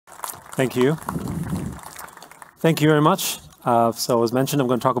Thank you. Thank you very much. So as mentioned, I'm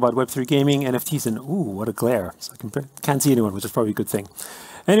going to talk about Web3 gaming, NFTs, and ooh, what a glare. So I can't see anyone, which is probably a good thing.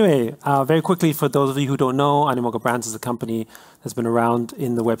 Anyway, very quickly, for those of you who don't know, Animoca Brands is a company that's been around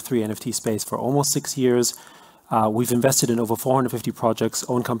in the Web3 NFT space for almost 6 years. We've invested in over 450 projects,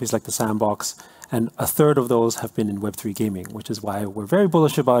 own companies like The Sandbox, and a third of those have been in Web3 gaming, which is why we're very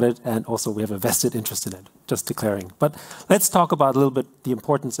bullish about it, and also we have a vested interest in it, just declaring. But let's talk about a little bit the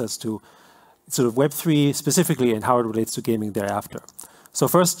importance as to sort of Web3 specifically and how it relates to gaming thereafter. So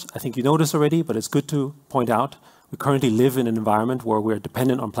first, I think you know this already, but it's good to point out, we currently live in an environment where we're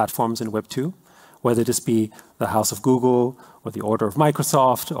dependent on platforms in Web2, whether this be the house of Google or the order of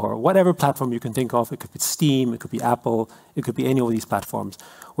Microsoft or whatever platform you can think of. It could be Steam, it could be Apple, it could be any of these platforms.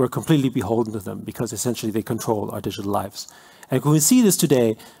 We're completely beholden to them because essentially they control our digital lives. And we see this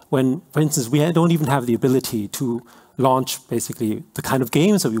today when, for instance, we don't even have the ability to launch basically the kind of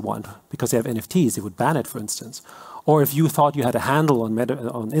games that we want because they have NFTs. They would ban it, for instance. Or if you thought you had a handle on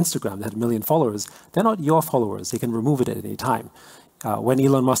Instagram that had 1 million followers, they're not your followers. They can remove it at any time. When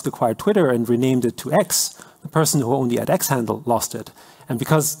Elon Musk acquired Twitter and renamed it to X, the person who owned the @X handle lost it. And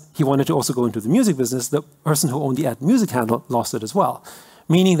because he wanted to also go into the music business, the person who owned the @Music handle lost it as well.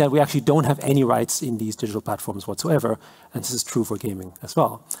 Meaning that we actually don't have any rights in these digital platforms whatsoever. And this is true for gaming as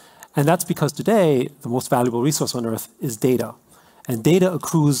well. And that's because today, the most valuable resource on Earth is data. And data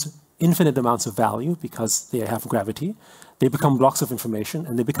accrues infinite amounts of value because they have gravity. They become blocks of information,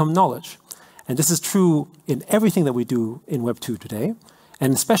 and they become knowledge. And this is true in everything that we do in Web2 today,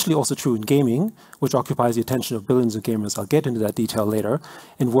 and especially also true in gaming, which occupies the attention of billions of gamers. I'll get into that detail later,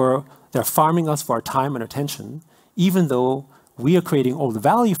 and where they're farming us for our time and attention, even though we are creating all the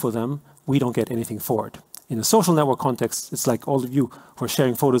value for them, we don't get anything for it. In a social network context, it's like all of you who are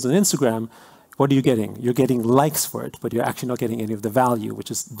sharing photos on Instagram. What are you getting? You're getting likes for it, but you're actually not getting any of the value,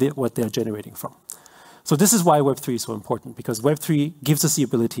 which is what they're generating from. So this is why Web3 is so important, because Web3 gives us the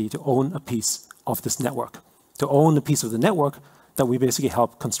ability to own a piece of this network, to own a piece of the network that we basically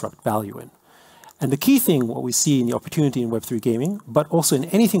help construct value in. And the key thing, what we see in the opportunity in Web3 gaming, but also in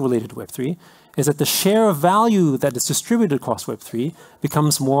anything related to Web3, is that the share of value that is distributed across Web3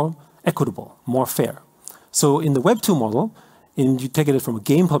 becomes more equitable, more fair. So in the Web2 model, you take it from a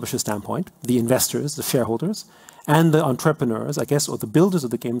game publisher standpoint, the investors, the shareholders, and the entrepreneurs, I guess, or the builders of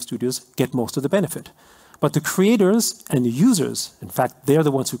the game studios get most of the benefit. But the creators and the users, in fact, they're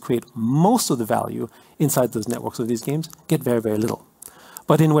the ones who create most of the value inside those networks of these games, get very, very little.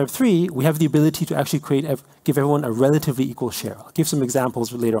 But in Web3, we have the ability to actually give everyone a relatively equal share. I'll give some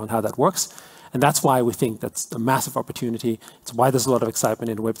examples later on how that works. And that's why we think that's a massive opportunity. It's why there's a lot of excitement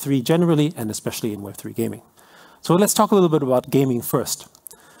in Web3 generally, and especially in Web3 gaming. So let's talk a little bit about gaming first.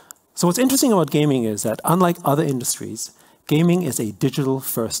 So what's interesting about gaming is that unlike other industries, gaming is a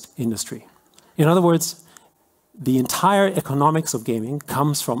digital-first industry. In other words, the entire economics of gaming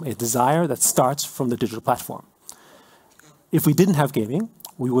comes from a desire that starts from the digital platform. If we didn't have gaming,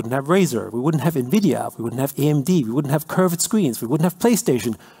 we wouldn't have Razer, we wouldn't have NVIDIA, we wouldn't have AMD, we wouldn't have curved screens, we wouldn't have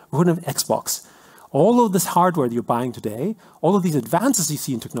PlayStation, we wouldn't have Xbox. All of this hardware that you're buying today, all of these advances you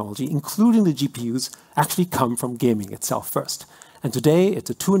see in technology, including the GPUs, actually come from gaming itself first. And today, it's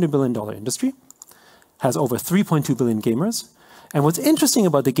a $200 billion industry, has over 3.2 billion gamers. And what's interesting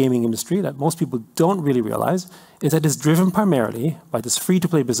about the gaming industry that most people don't really realize is that it's driven primarily by this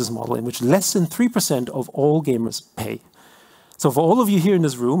free-to-play business model in which less than 3% of all gamers pay. So for all of you here in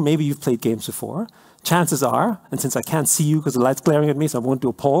this room, maybe you've played games before. Chances are, and since I can't see you because the light's glaring at me, so I won't do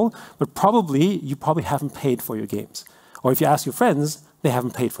a poll, but you probably haven't paid for your games. Or if you ask your friends, they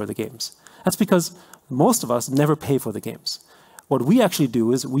haven't paid for the games. That's because most of us never pay for the games. What we actually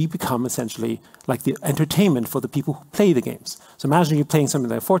do is we become essentially like the entertainment for the people who play the games. So imagine you're playing something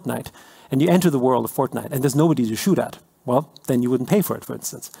like Fortnite, and you enter the world of Fortnite, and there's nobody to shoot at. Well, then you wouldn't pay for it, for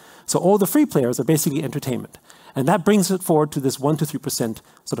instance. So all the free players are basically entertainment. And that brings it forward to this 1 to 3%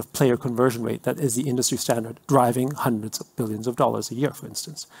 sort of player conversion rate that is the industry standard, driving hundreds of billions of dollars a year, for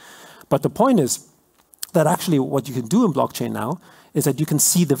instance. But the point is that actually what you can do in blockchain now is that you can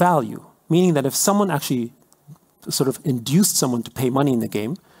see the value, meaning that if someone actually sort of induced someone to pay money in the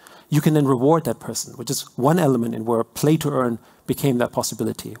game, you can then reward that person, which is one element in where play to earn became that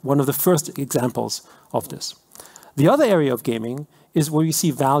possibility, one of the first examples of this. The other area of gaming is where you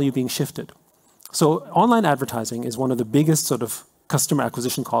see value being shifted. So online advertising is one of the biggest sort of customer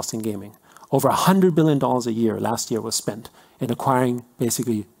acquisition costs in gaming. Over $100 billion a year last year was spent in acquiring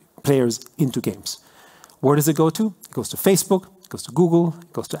basically players into games. Where does it go to? It goes to Facebook, it goes to Google,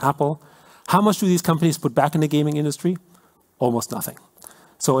 it goes to Apple. How much do these companies put back in the gaming industry? Almost nothing.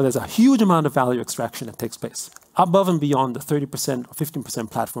 So there's a huge amount of value extraction that takes place. above and beyond the 30% or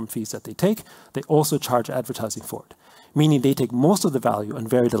 15% platform fees that they take, they also charge advertising for it, meaning they take most of the value and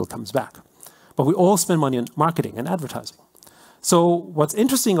very little comes back. But we all spend money on marketing and advertising. So what's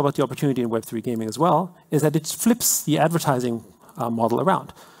interesting about the opportunity in Web3 gaming as well is that it flips the advertising model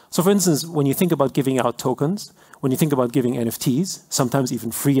around. So for instance, when you think about giving out tokens, when you think about giving NFTs, sometimes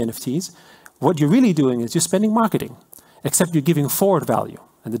even free NFTs, what you're really doing is you're spending marketing, except you're giving forward value.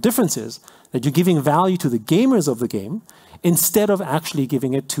 And the difference is that you're giving value to the gamers of the game instead of actually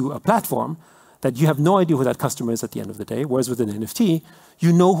giving it to a platform that you have no idea who that customer is at the end of the day, whereas with an NFT,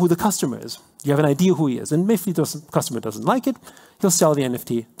 you know who the customer is. You have an idea who he is. And if the customer doesn't like it, he'll sell the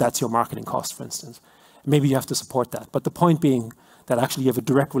NFT. That's your marketing cost, for instance. Maybe you have to support that. But the point being that actually you have a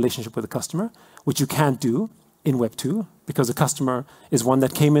direct relationship with the customer, which you can't do in Web2, because the customer is one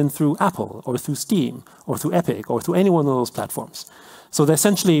that came in through Apple or through Steam or through Epic or through any one of those platforms. So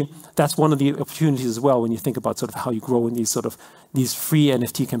essentially, that's one of the opportunities as well when you think about sort of how you grow in these free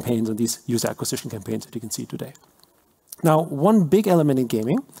NFT campaigns and these user acquisition campaigns that you can see today. Now, one big element in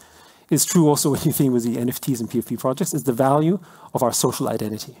gaming is true also when you think with the NFTs and PFP projects is the value of our social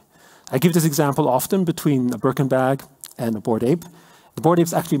identity. I give this example often between a Birkin bag and a Bored Ape. The Bored Ape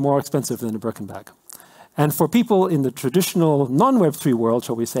is actually more expensive than a Birkin bag. And for people in the traditional non-Web3 world,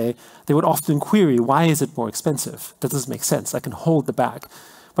 shall we say, they would often query, why is it more expensive? That doesn't make sense. I can hold the bag.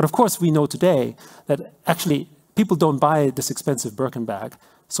 But of course, we know today that actually people don't buy this expensive Birkin bag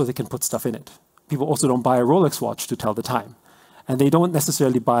so they can put stuff in it. People also don't buy a Rolex watch to tell the time. And they don't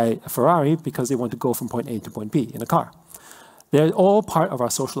necessarily buy a Ferrari because they want to go from point A to point B in a car. They're all part of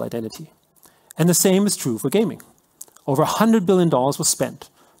our social identity. And the same is true for gaming. Over $100 billion was spent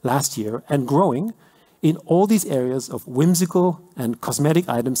last year and growing in all these areas of whimsical and cosmetic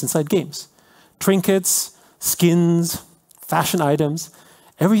items inside games. Trinkets, skins, fashion items,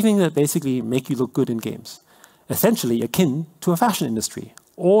 everything that basically make you look good in games. Essentially akin to a fashion industry,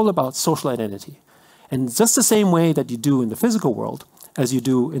 all about social identity. And just the same way that you do in the physical world as you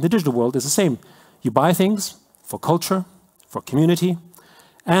do in the digital world is the same. You buy things for culture, for community,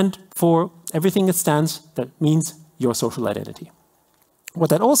 and for everything that stands that means your social identity.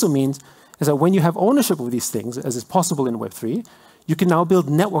 What that also means is that when you have ownership of these things, as is possible in Web3, you can now build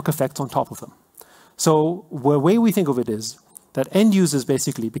network effects on top of them. So the way we think of it is that end users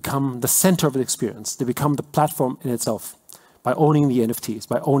basically become the center of the experience. They become the platform in itself by owning the NFTs,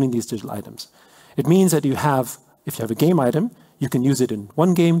 by owning these digital items. It means that if you have a game item, you can use it in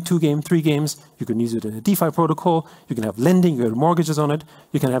 1 game, 2 games, 3 games. You can use it in a DeFi protocol. You can have lending, you can have mortgages on it.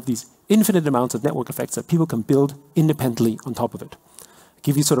 You can have these infinite amounts of network effects that people can build independently on top of it.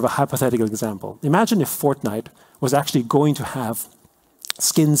 Give you sort of a hypothetical example. Imagine if Fortnite was actually going to have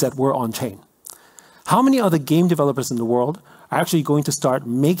skins that were on-chain. How many other game developers in the world are actually going to start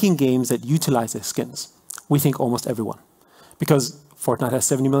making games that utilize their skins? We think almost everyone. Because Fortnite has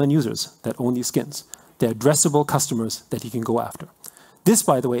 70 million users that own these skins. They're addressable customers that you can go after. This,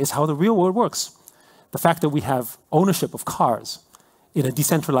 by the way, is how the real world works. The fact that we have ownership of cars in a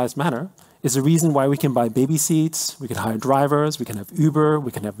decentralized manner is the reason why we can buy baby seats, we can hire drivers, we can have Uber,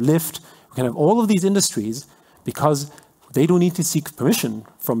 we can have Lyft, we can have all of these industries because they don't need to seek permission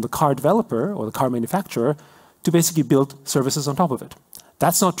from the car developer or the car manufacturer to basically build services on top of it.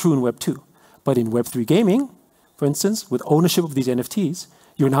 That's not true in Web 2. But in Web3 gaming, for instance, with ownership of these NFTs,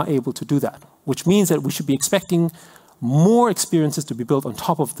 you're now able to do that, which means that we should be expecting more experiences to be built on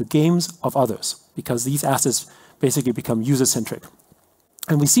top of the games of others because these assets basically become user-centric.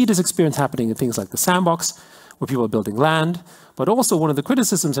 And we see this experience happening in things like the sandbox, where people are building land. But also one of the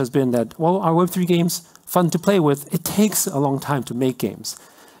criticisms has been that, well, our Web3 games, fun to play with, it takes a long time to make games.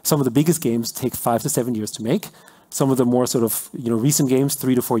 Some of the biggest games take 5 to 7 years to make. Some of the more sort of recent games,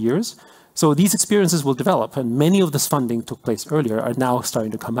 3 to 4 years. So these experiences will develop, and many of this funding took place earlier are now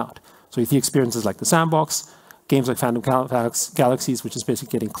starting to come out. So you see experiences like the sandbox, games like Phantom Galaxies, which is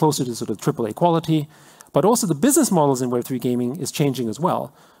basically getting closer to sort of AAA quality. But also the business models in Web3 gaming is changing as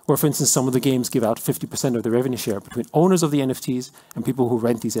well, where, for instance, some of the games give out 50% of the revenue share between owners of the NFTs and people who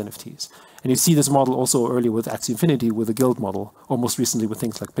rent these NFTs. And you see this model also earlier with Axie Infinity with the guild model, or most recently with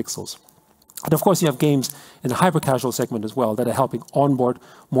things like Pixels. And of course, you have games in the hyper-casual segment as well that are helping onboard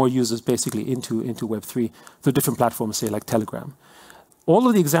more users basically into Web3 through different platforms, say like Telegram. All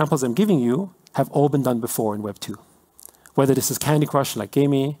of the examples I'm giving you have all been done before in Web 2. Whether this is Candy Crush like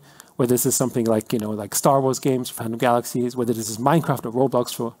Gamey, whether this is something like, like Star Wars games for Phantom Galaxies, whether this is Minecraft or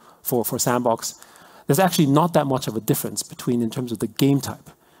Roblox for Sandbox, there's actually not that much of a difference between in terms of the game type.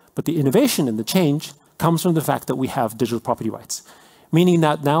 But the innovation and the change comes from the fact that we have digital property rights, meaning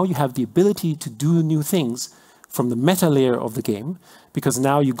that now you have the ability to do new things from the meta layer of the game, because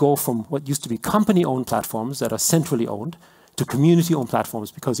now you go from what used to be company-owned platforms that are centrally owned to community-owned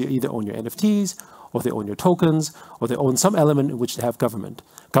platforms, because you either own your NFTs, or they own your tokens, or they own some element in which they have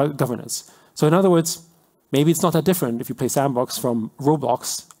governance. So in other words, maybe it's not that different if you play Sandbox from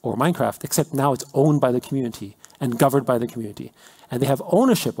Roblox or Minecraft, except now it's owned by the community and governed by the community. And they have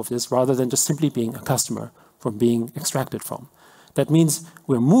ownership of this rather than just simply being a customer from being extracted from. That means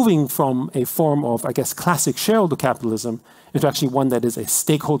we're moving from a form of, I guess, classic shareholder capitalism into actually one that is a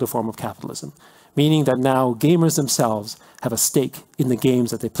stakeholder form of capitalism, meaning that now gamers themselves have a stake in the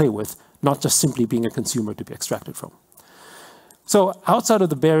games that they play with, not just simply being a consumer to be extracted from. So outside of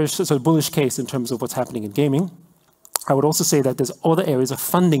the bearish, sort of bullish case in terms of what's happening in gaming, I would also say that there's other areas of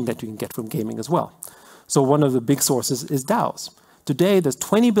funding that you can get from gaming as well. So one of the big sources is DAOs. Today, there's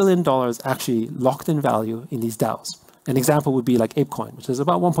 $20 billion actually locked in value in these DAOs. An example would be like ApeCoin, which is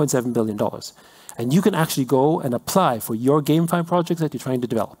about $1.7 billion. And you can actually go and apply for your GameFi projects that you're trying to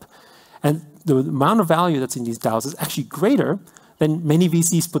develop. And the amount of value that's in these DAOs is actually greater than many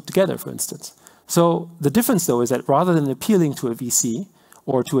VCs put together, for instance. So the difference, though, is that rather than appealing to a VC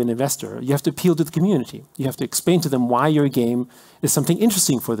or to an investor, you have to appeal to the community. You have to explain to them why your game is something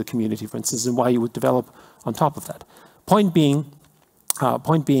interesting for the community, for instance, and why you would develop on top of that. Point being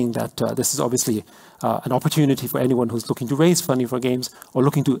that this is obviously an opportunity for anyone who's looking to raise funding for games or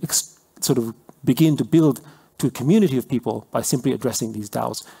looking to sort of begin to build to a community of people by simply addressing these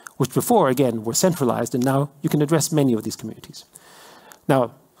DAOs, which before, again, were centralized, and now you can address many of these communities.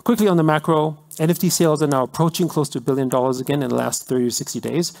 Now, quickly on the macro, NFT sales are now approaching close to $1 billion again in the last 30 or 60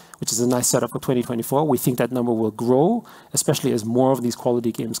 days, which is a nice setup for 2024. We think that number will grow, especially as more of these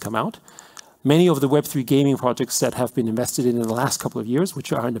quality games come out. Many of the Web3 gaming projects that have been invested in the last couple of years,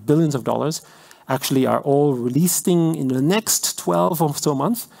 which are in the billions of dollars, actually are all releasing in the next 12 or so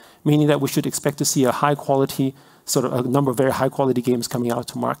months, meaning that we should expect to see a high quality, sort of a number of very high quality games coming out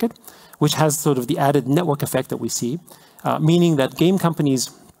to market, which has sort of the added network effect that we see, meaning that game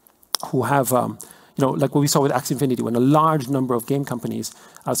companies who have, like what we saw with Axie Infinity, when a large number of game companies,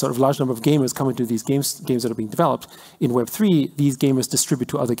 sort of large number of gamers come into these games that are being developed, in Web3, these gamers distribute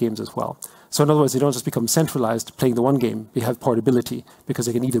to other games as well. So in other words, they don't just become centralized playing the one game, they have portability because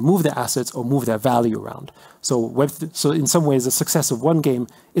they can either move their assets or move their value around. So in some ways, the success of one game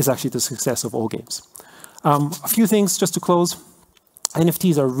is actually the success of all games. A few things just to close.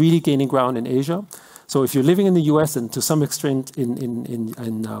 NFTs are really gaining ground in Asia. So if you're living in the US and to some extent in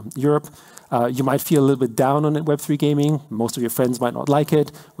Europe, you might feel a little bit down on Web3 gaming. Most of your friends might not like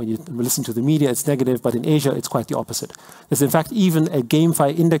it. When you listen to the media, it's negative. But in Asia, it's quite the opposite. There's, in fact, even a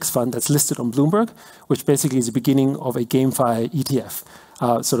GameFi index fund that's listed on Bloomberg, which basically is the beginning of a GameFi ETF,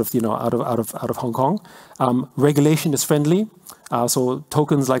 out of Hong Kong. Regulation is friendly. So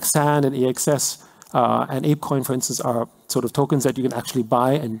tokens like SAND and AXS and ApeCoin, for instance, are sort of tokens that you can actually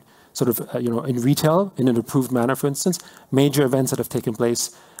buy and sort of, in retail in an approved manner, for instance. Major events that have taken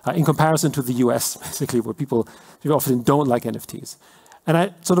place in comparison to the US, basically, where people often don't like NFTs. And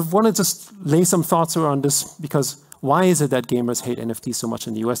I sort of want to just lay some thoughts around this, because why is it that gamers hate NFTs so much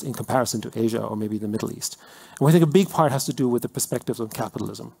in the US in comparison to Asia or maybe the Middle East? And I think a big part has to do with the perspectives on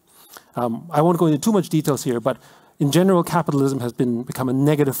capitalism. I won't go into too much details here, but in general, capitalism has become a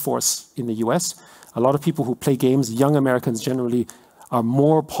negative force in the US. A lot of people who play games, young Americans generally, are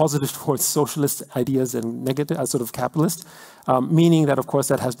more positive towards socialist ideas and negative, sort of capitalist, meaning that, of course,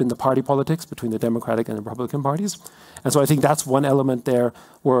 that has been the party politics between the Democratic and the Republican parties. And so I think that's one element there,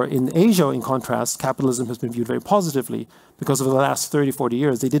 where in Asia, in contrast, capitalism has been viewed very positively, because over the last 30, 40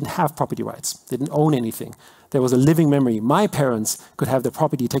 years, they didn't have property rights. They didn't own anything. There was a living memory. My parents could have their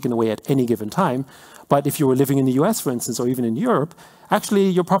property taken away at any given time, but if you were living in the US, for instance, or even in Europe, actually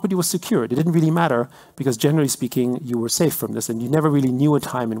your property was secured. It didn't really matter, because generally speaking, you were safe from this, and you never really knew a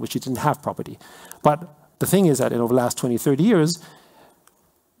time in which you didn't have property. But the thing is that in over the last 20, 30 years,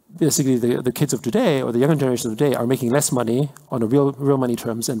 basically the kids of today, or the younger generation of today, are making less money on a real money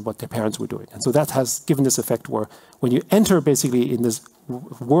terms than what their parents were doing. And so that has given this effect where when you enter basically in this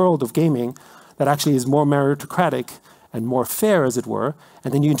world of gaming that actually is more meritocratic and more fair, as it were,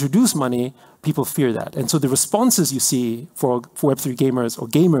 and then you introduce money, people fear that. And so the responses you see for Web3 gamers or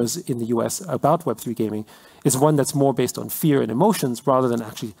gamers in the US about Web3 gaming is one that's more based on fear and emotions rather than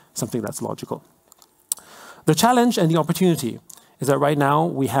actually something that's logical. The challenge and the opportunity is that right now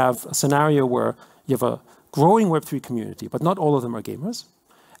we have a scenario where you have a growing Web3 community, but not all of them are gamers.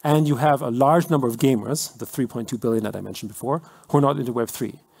 And you have a large number of gamers, the 3.2 billion that I mentioned before, who are not into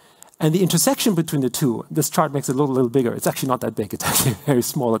Web3. And the intersection between the two, this chart makes it a little bigger. It's actually not that big. It's actually very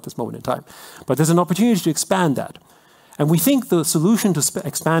small at this moment in time. But there's an opportunity to expand that. And we think the solution to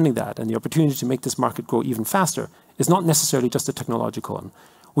expanding that and the opportunity to make this market grow even faster is not necessarily just a technological one.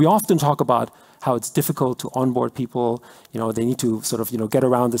 We often talk about how it's difficult to onboard people. They need to sort of get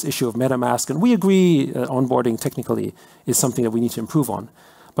around this issue of MetaMask. And we agree that onboarding technically is something that we need to improve on.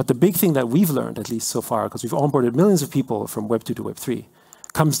 But the big thing that we've learned, at least so far, because we've onboarded millions of people from Web 2 to Web 3,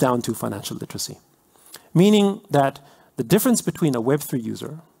 comes down to financial literacy. Meaning that the difference between a Web 3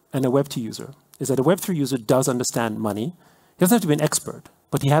 user and a Web 2 user is that a Web 3 user does understand money. He doesn't have to be an expert,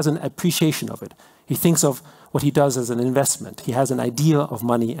 but he has an appreciation of it. He thinks of what he does as an investment. He has an idea of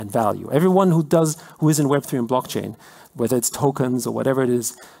money and value. Everyone who is in Web 3 and blockchain, whether it's tokens or whatever it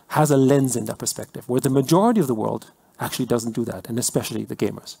is, has a lens in that perspective, where the majority of the world actually doesn't do that, and especially the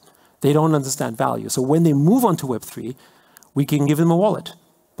gamers. They don't understand value. So when they move on to Web 3, we can give them a wallet,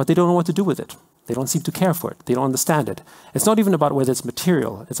 but they don't know what to do with it. They don't seem to care for it. They don't understand it. It's not even about whether it's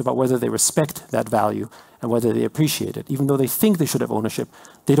material. It's about whether they respect that value and whether they appreciate it. Even though they think they should have ownership,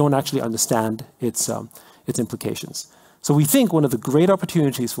 they don't actually understand its implications. So we think one of the great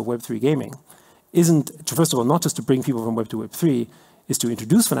opportunities for Web3 gaming isn't, first of all, not just to bring people from Web 2 to Web 3, is to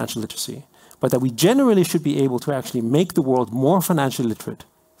introduce financial literacy, but that we generally should be able to actually make the world more financially literate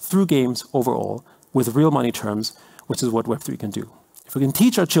through games overall with real money terms, which is what Web3 can do. If we can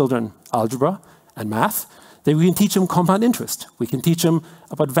teach our children algebra and math, then we can teach them compound interest. We can teach them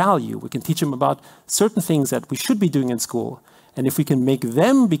about value. We can teach them about certain things that we should be doing in school. And if we can make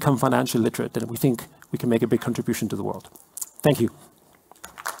them become financially literate, then we think we can make a big contribution to the world. Thank you.